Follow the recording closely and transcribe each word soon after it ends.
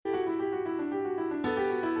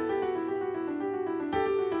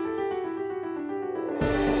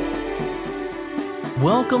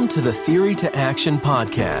Welcome to the Theory to Action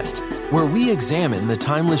podcast, where we examine the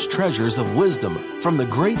timeless treasures of wisdom from the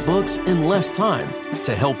great books in less time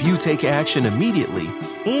to help you take action immediately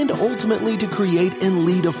and ultimately to create and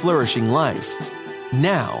lead a flourishing life.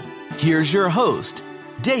 Now, here's your host,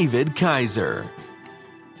 David Kaiser.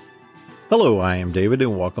 Hello, I am David,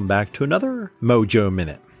 and welcome back to another Mojo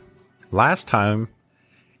Minute. Last time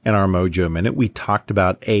in our Mojo Minute, we talked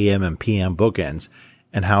about AM and PM bookends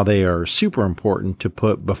and how they are super important to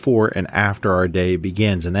put before and after our day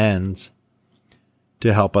begins and ends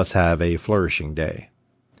to help us have a flourishing day.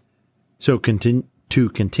 So to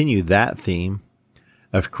continue that theme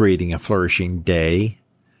of creating a flourishing day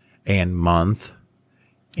and month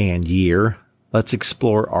and year, let's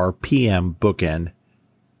explore our PM bookend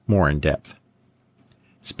more in depth.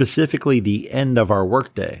 Specifically, the end of our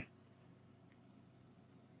workday.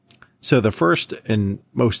 So the first and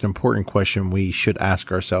most important question we should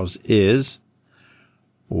ask ourselves is,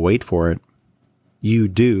 wait for it, you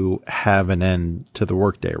do have an end to the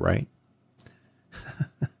workday, right?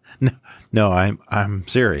 No, I'm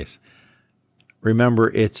serious. Remember,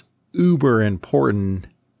 it's uber important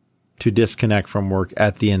to disconnect from work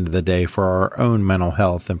at the end of the day for our own mental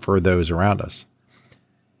health and for those around us.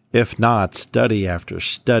 If not, study after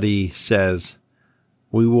study says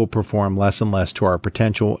we will perform less and less to our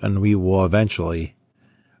potential, and we will eventually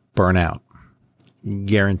burn out.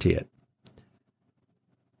 Guarantee it.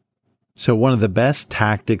 So one of the best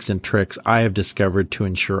tactics and tricks I have discovered to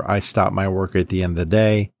ensure I stop my work at the end of the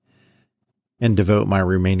day and devote my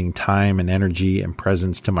remaining time and energy and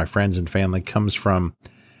presence to my friends and family comes from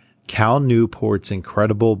Cal Newport's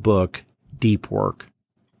incredible book, Deep Work.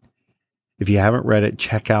 If you haven't read it,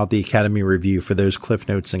 check out the Academy Review for those cliff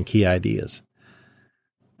notes and key ideas.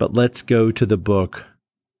 But let's go to the book,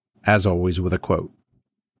 as always, with a quote.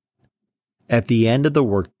 At the end of the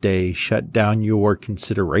workday, shut down your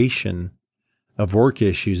consideration of work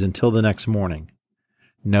issues until the next morning.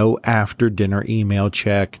 No after-dinner email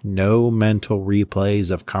check, no mental replays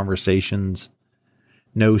of conversations,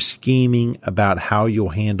 no scheming about how you'll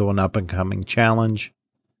handle an up-and-coming challenge.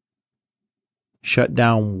 Shut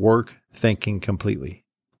down work thinking completely.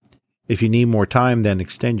 If you need more time, then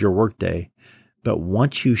extend your workday. But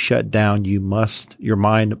once you shut down, your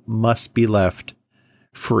mind must be left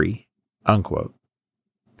free, unquote.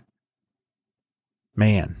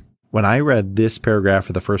 Man, when I read this paragraph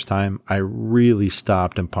for the first time, I really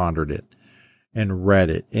stopped and pondered it and read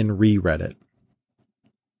it and reread it.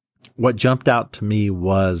 What jumped out to me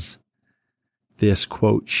was this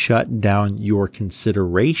quote, shut down your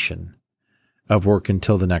consideration of work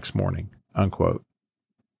until the next morning, unquote.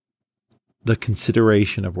 The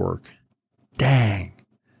consideration of work. Dang.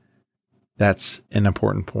 That's an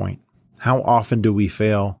important point. How often do we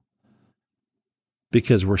fail?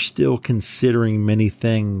 Because we're still considering many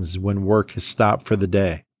things when work has stopped for the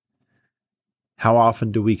day. How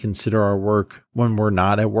often do we consider our work when we're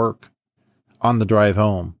not at work? On the drive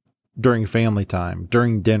home, during family time,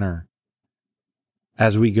 during dinner,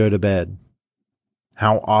 as we go to bed?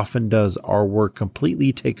 How often does our work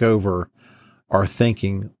completely take over our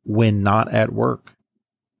thinking when not at work?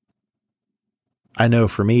 I know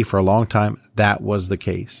for me, for a long time, that was the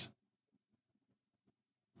case.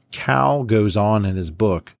 Cal goes on in his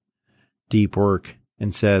book, Deep Work,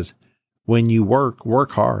 and says, when you work,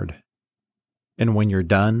 work hard. And when you're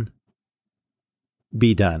done,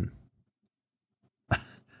 be done.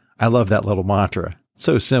 I love that little mantra.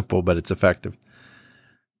 So simple, but it's effective.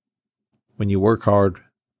 When you work hard,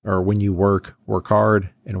 or when you work hard.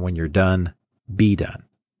 And when you're done, be done.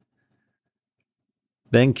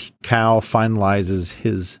 Then Cal finalizes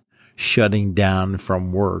his shutting down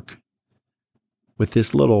from work with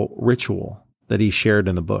this little ritual that he shared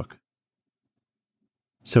in the book.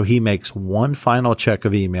 So he makes one final check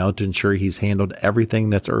of email to ensure he's handled everything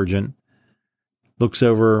that's urgent, looks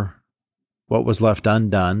over what was left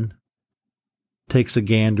undone, takes a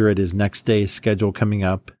gander at his next day's schedule coming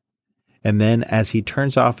up, and then as he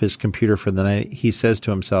turns off his computer for the night, he says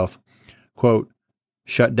to himself, quote,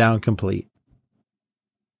 shut down complete.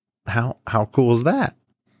 How cool is that?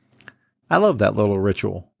 I love that little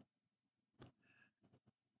ritual.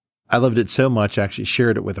 I loved it so much, I actually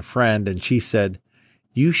shared it with a friend, and she said,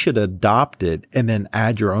 you should adopt it and then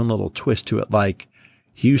add your own little twist to it, like,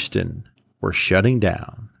 Houston, we're shutting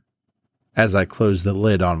down, as I close the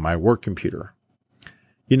lid on my work computer.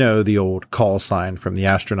 You know, the old call sign from the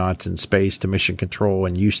astronauts in space to mission control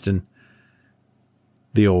in Houston.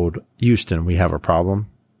 The old, Houston, we have a problem.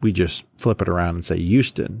 We just flip it around and say,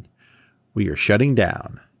 Houston, we are shutting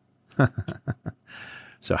down.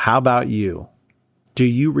 So how about you? Do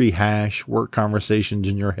you rehash work conversations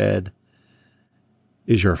in your head?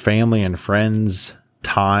 Is your family and friends'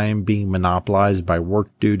 time being monopolized by work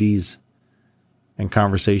duties and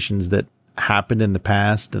conversations that happened in the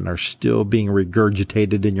past and are still being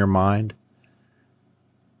regurgitated in your mind?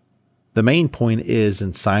 The main point is,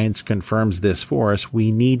 and science confirms this for us,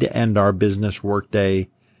 we need to end our business workday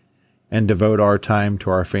and devote our time to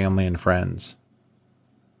our family and friends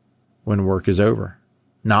when work is over,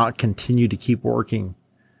 not continue to keep working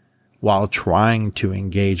while trying to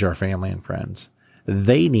engage our family and friends.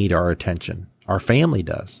 They need our attention. Our family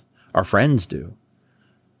does. Our friends do.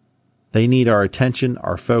 They need our attention,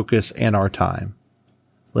 our focus, and our time.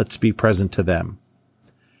 Let's be present to them.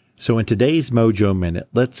 So in today's Mojo Minute,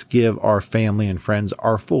 let's give our family and friends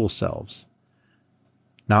our full selves,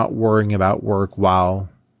 not worrying about work while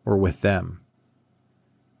we're with them.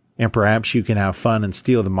 And perhaps you can have fun and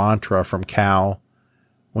steal the mantra from Cal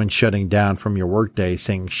when shutting down from your workday,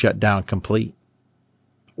 saying shut down complete.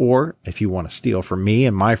 Or if you want to steal from me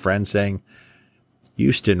and my friends, saying,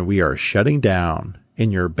 Houston, we are shutting down,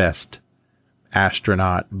 in your best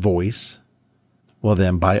astronaut voice, well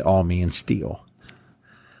then by all means steal.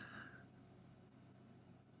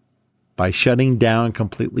 By shutting down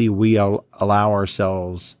completely, we allow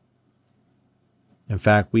ourselves, in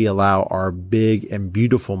fact, we allow our big and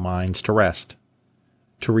beautiful minds to rest,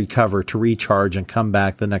 to recover, to recharge, and come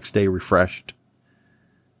back the next day refreshed.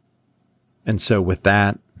 And so with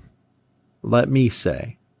that, let me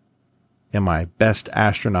say, in my best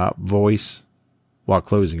astronaut voice, while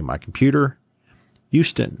closing my computer,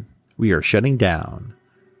 Houston, we are shutting down.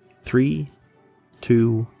 3,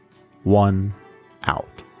 2, 1,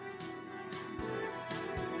 out.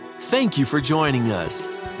 Thank you for joining us.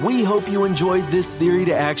 We hope you enjoyed this Theory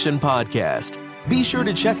to Action podcast. Be sure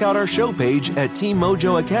to check out our show page at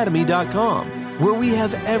teammojoacademy.com, where we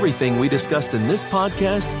have everything we discussed in this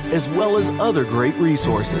podcast, as well as other great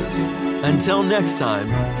resources. Until next time,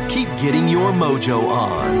 keep getting your mojo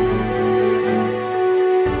on.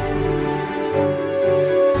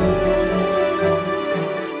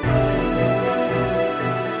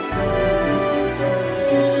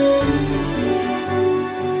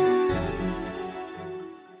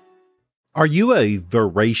 Are you a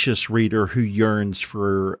voracious reader who yearns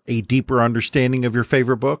for a deeper understanding of your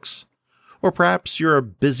favorite books? Or perhaps you're a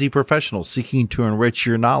busy professional seeking to enrich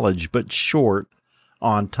your knowledge but short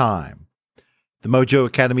on time. The Mojo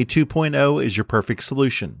Academy 2.0 is your perfect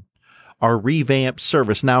solution. Our revamped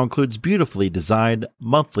service now includes beautifully designed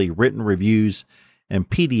monthly written reviews and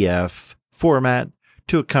PDF format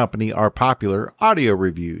to accompany our popular audio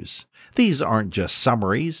reviews. These aren't just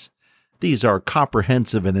summaries. These are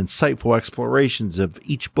comprehensive and insightful explorations of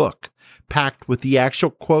each book, packed with the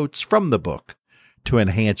actual quotes from the book to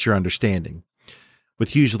enhance your understanding.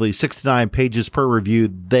 With usually 69 pages per review,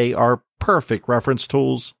 they are perfect reference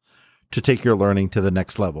tools to take your learning to the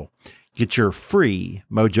next level. Get your free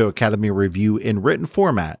Mojo Academy review in written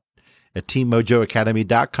format at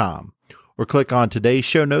teammojoacademy.com or click on today's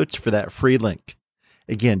show notes for that free link.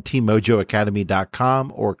 Again,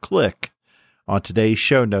 teammojoacademy.com or click on today's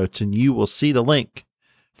show notes and you will see the link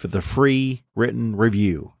for the free written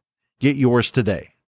review. Get yours today.